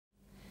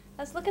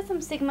Let's look at some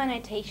sigma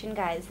notation,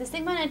 guys. The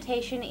sigma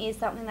notation is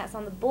something that's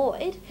on the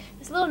board.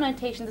 This little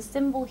notation, the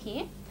symbol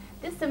here,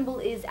 this symbol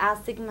is our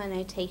sigma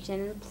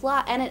notation,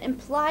 and it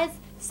implies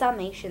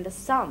summation, the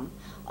sum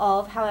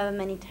of however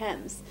many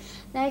terms.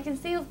 Now you can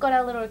see we've got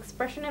our little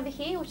expression over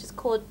here, which is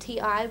called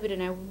TI, we don't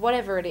know,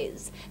 whatever it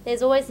is.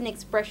 There's always an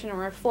expression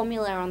or a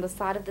formula on the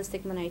side of the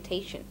sigma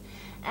notation.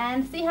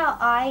 And see how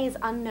I is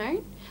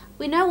unknown?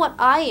 We know what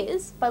I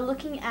is by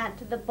looking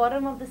at the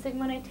bottom of the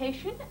sigma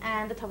notation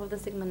and the top of the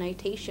sigma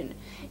notation.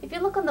 If you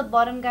look on the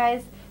bottom,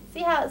 guys,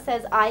 see how it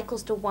says I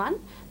equals to 1?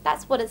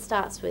 That's what it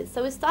starts with.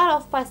 So we start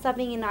off by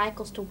subbing in I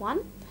equals to 1,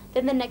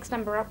 then the next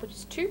number up, which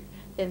is 2,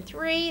 then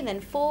 3,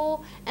 then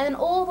 4, and then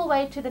all the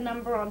way to the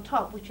number on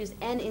top, which is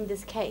n in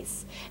this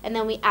case. And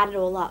then we add it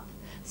all up.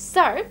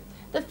 So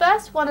the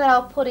first one that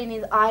I'll put in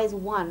is I is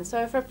 1.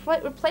 So if I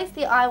replace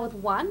the I with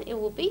 1, it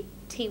will be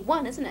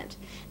T1, isn't it?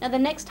 Now the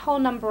next whole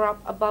number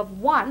up above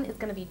 1 is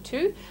going to be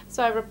 2.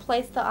 So I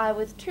replace the I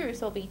with 2,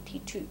 so it'll be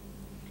T2.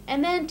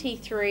 And then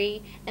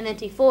T3, and then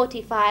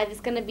T4, T5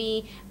 is going to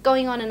be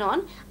going on and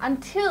on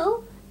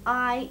until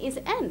I is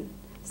n.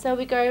 So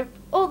we go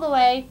all the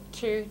way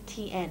to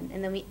Tn,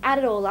 and then we add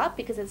it all up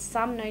because it's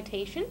sum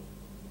notation.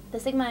 The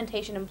sigma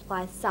notation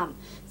implies sum,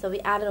 so we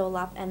add it all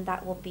up and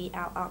that will be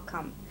our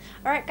outcome.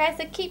 Alright guys,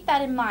 so keep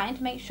that in mind,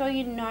 make sure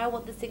you know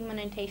what the sigma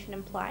notation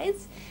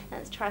implies,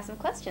 and let's try some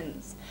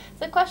questions.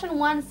 So question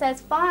 1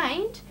 says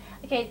find,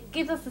 okay, it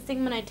gives us the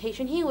sigma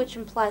notation here, which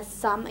implies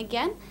sum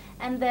again,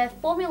 and the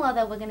formula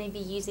that we're going to be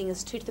using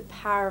is 2 to the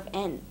power of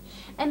n.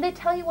 And they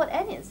tell you what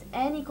n is,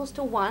 n equals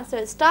to 1, so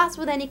it starts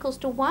with n equals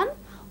to 1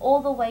 all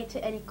the way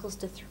to n equals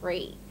to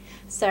 3.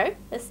 So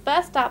let's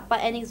first start by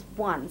n is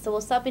 1, so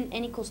we'll sub in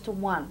n equals to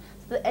 1.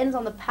 So the n's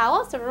on the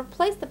power, so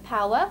replace the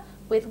power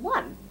with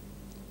 1.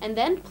 And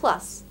then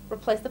plus,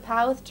 replace the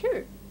power with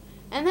 2.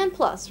 And then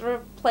plus,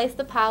 replace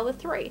the power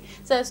with 3.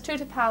 So it's 2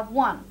 to the power of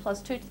 1,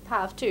 plus 2 to the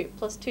power of 2,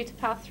 plus 2 to the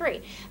power of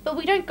 3. But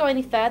we don't go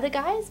any further,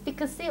 guys,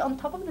 because see, on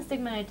top of the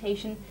sigma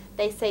notation,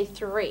 they say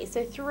 3.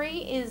 So 3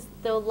 is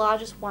the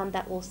largest one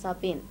that will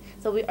sub in.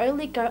 So we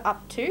only go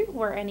up to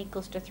where n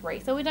equals to 3.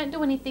 So we don't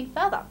do anything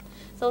further.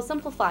 So we'll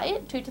simplify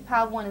it. 2 to the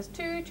power of 1 is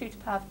 2, 2 to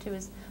the power of 2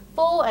 is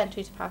 4, and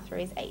 2 to the power of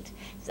 3 is 8.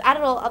 So add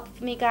it all up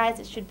for me, guys,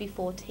 it should be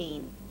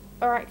 14.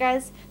 Alright,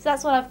 guys, so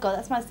that's what I've got.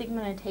 That's my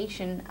sigma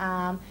notation.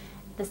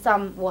 The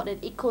sum, what it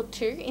equaled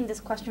to in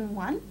this question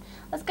 1.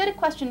 Let's go to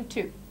question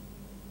 2.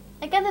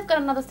 Again, they've got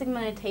another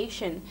sigma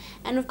notation,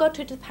 and we've got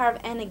 2 to the power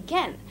of n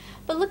again.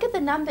 But look at the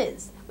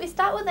numbers. We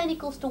start with n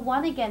equals to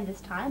 1 again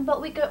this time,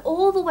 but we go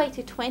all the way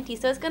to 20,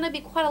 so it's going to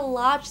be quite a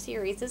large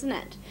series, isn't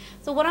it?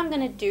 So what I'm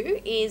going to do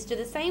is do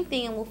the same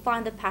thing and we'll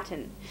find the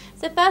pattern.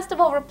 So first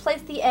of all,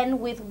 replace the n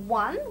with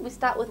 1. We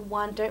start with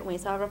 1, don't we?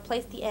 So I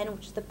replace the n,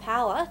 which is the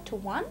power, to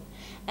 1,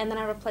 and then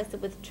I replace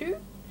it with 2.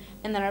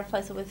 And then I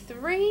replace it with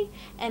 3,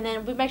 and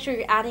then we make sure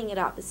you're adding it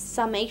up. It's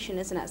summation,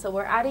 isn't it? So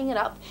we're adding it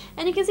up,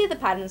 and you can see the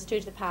patterns: 2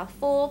 to the power of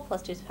 4,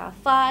 plus 2 to the power of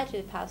 5, 2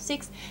 to the power of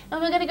 6,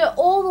 and we're going to go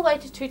all the way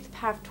to 2 to the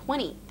power of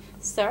 20.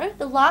 So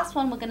the last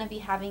one we're going to be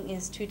having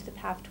is 2 to the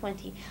power of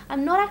 20.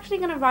 I'm not actually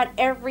going to write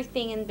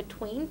everything in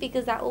between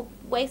because that will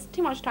waste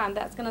too much time.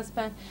 That's going to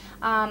spend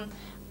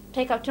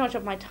take up too much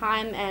of my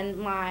time and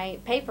my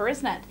paper,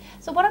 isn't it?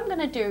 So what I'm going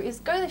to do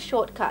is go the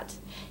shortcut.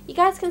 You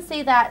guys can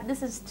see that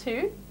this is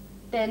 2,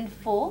 then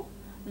 4,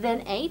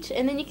 then 8,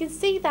 and then you can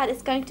see that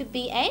it's going to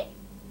be a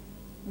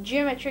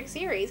geometric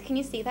series. Can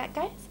you see that,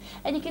 guys?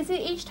 And you can see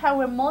each time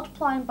we're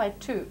multiplying by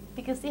 2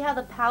 because see how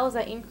the powers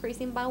are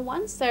increasing by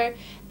 1, so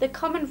the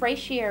common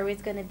ratio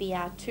is going to be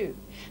our 2.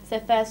 So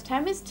first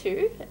term is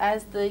 2,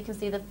 as you can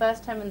see the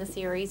first term in the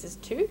series is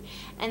 2,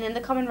 and then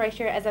the common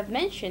ratio, as I've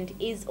mentioned,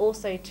 is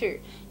also 2.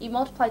 You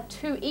multiply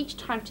 2 each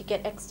time to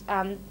get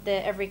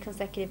every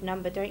consecutive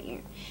number, don't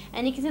you?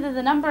 And you can see that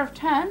the number of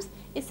terms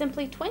is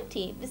simply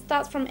 20. This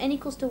starts from n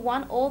equals to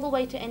 1 all the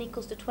way to n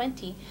equals to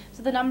 20,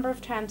 so the number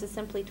of terms is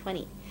simply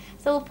 20.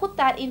 So we'll put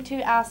that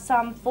into our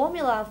sum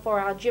formula for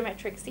our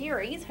geometric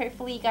series.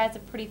 Hopefully you guys are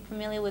pretty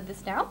familiar with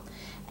this now.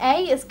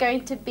 A is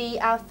going to be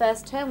our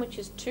first term, which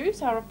is 2,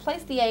 so I'll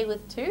replace the a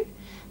with 2.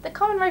 The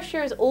common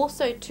ratio is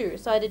also 2,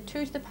 so I did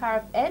 2 to the power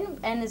of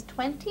n is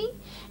 20,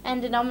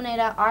 and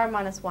denominator r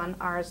minus 1,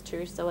 r is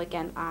 2, so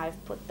again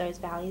I've put those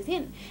values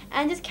in.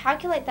 And just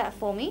calculate that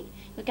for me.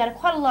 You'll get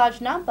quite a large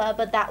number,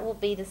 but that will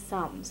be the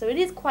sum. So it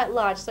is quite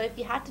large, so if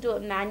you had to do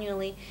it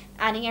manually,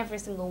 adding every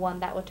single one,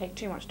 that would take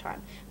too much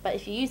time. But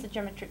if you use the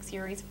geometric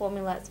series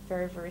formula, it's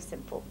very, very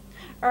simple.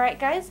 Alright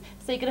guys,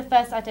 so you're going to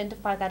first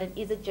identify that it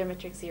is a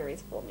geometric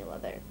series formula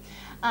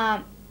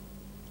though.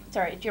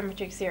 Sorry,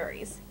 geometric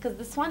series, because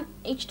this one,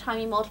 each time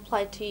you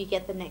multiply 2 you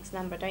get the next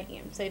number, don't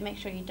you? So make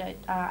sure you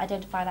don't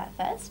identify that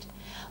first.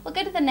 We'll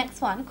go to the next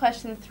one,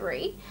 question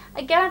 3.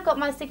 Again, I've got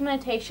my sigma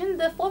notation.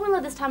 The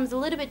formula this time is a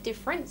little bit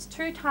different. It's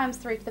 2 times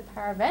 3 to the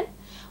power of n.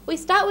 We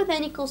start with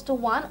n equals to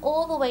 1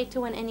 all the way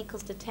to when n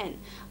equals to 10.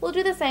 We'll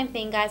do the same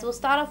thing, guys. We'll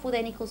start off with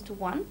n equals to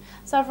 1.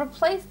 So I've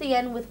replaced the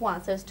n with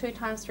 1, so it's 2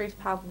 times 3 to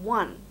the power of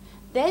 1.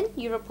 Then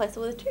you replace it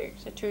with a 2,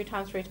 so 2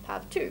 times 3 to the power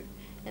of 2.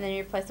 And then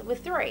you replace it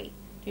with 3.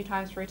 2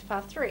 times 3 to the power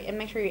of 3. And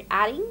make sure you're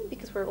adding,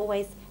 because we're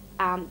always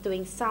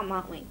doing sum,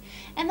 aren't we?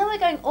 And then we're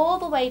going all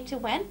the way to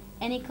when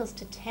n equals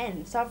to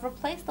 10. So I've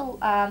replaced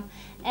the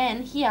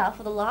n here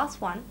for the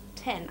last one,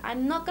 10.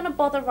 I'm not going to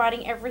bother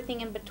writing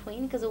everything in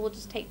between because it will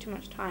just take too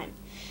much time.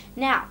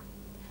 Now,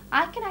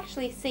 I can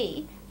actually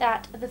see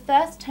that the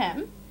first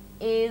term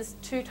is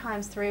 2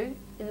 times 3.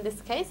 In this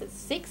case, it's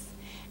 6.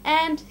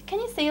 And can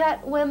you see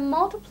that we're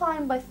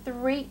multiplying by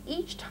 3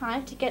 each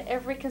time to get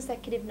every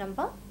consecutive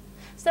number?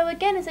 So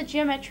again, it's a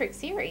geometric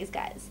series,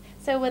 guys.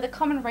 So where the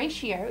common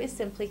ratio is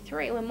simply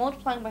 3. We're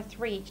multiplying by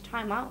 3 each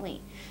time, aren't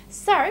we?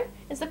 So,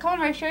 if the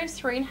common ratio is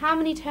 3, and how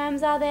many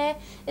terms are there?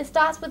 It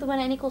starts with when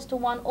n equals to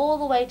 1 all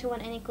the way to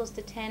when n equals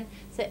to 10.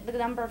 So the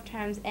number of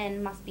terms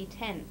n must be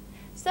 10.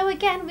 So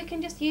again, we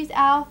can just use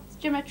our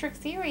geometric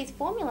series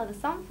formula, the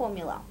sum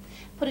formula.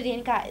 Put it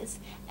in, guys.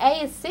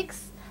 A is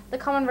 6. The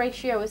common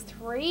ratio is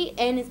 3,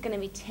 n is going to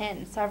be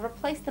 10. So I've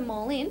replaced them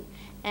all in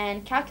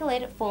and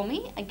calculate it for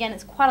me. Again,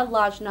 it's quite a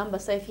large number,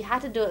 so if you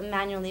had to do it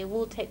manually, it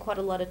will take quite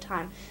a lot of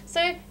time.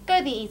 So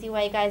go the easy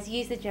way, guys.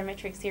 Use the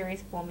geometric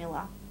series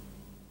formula.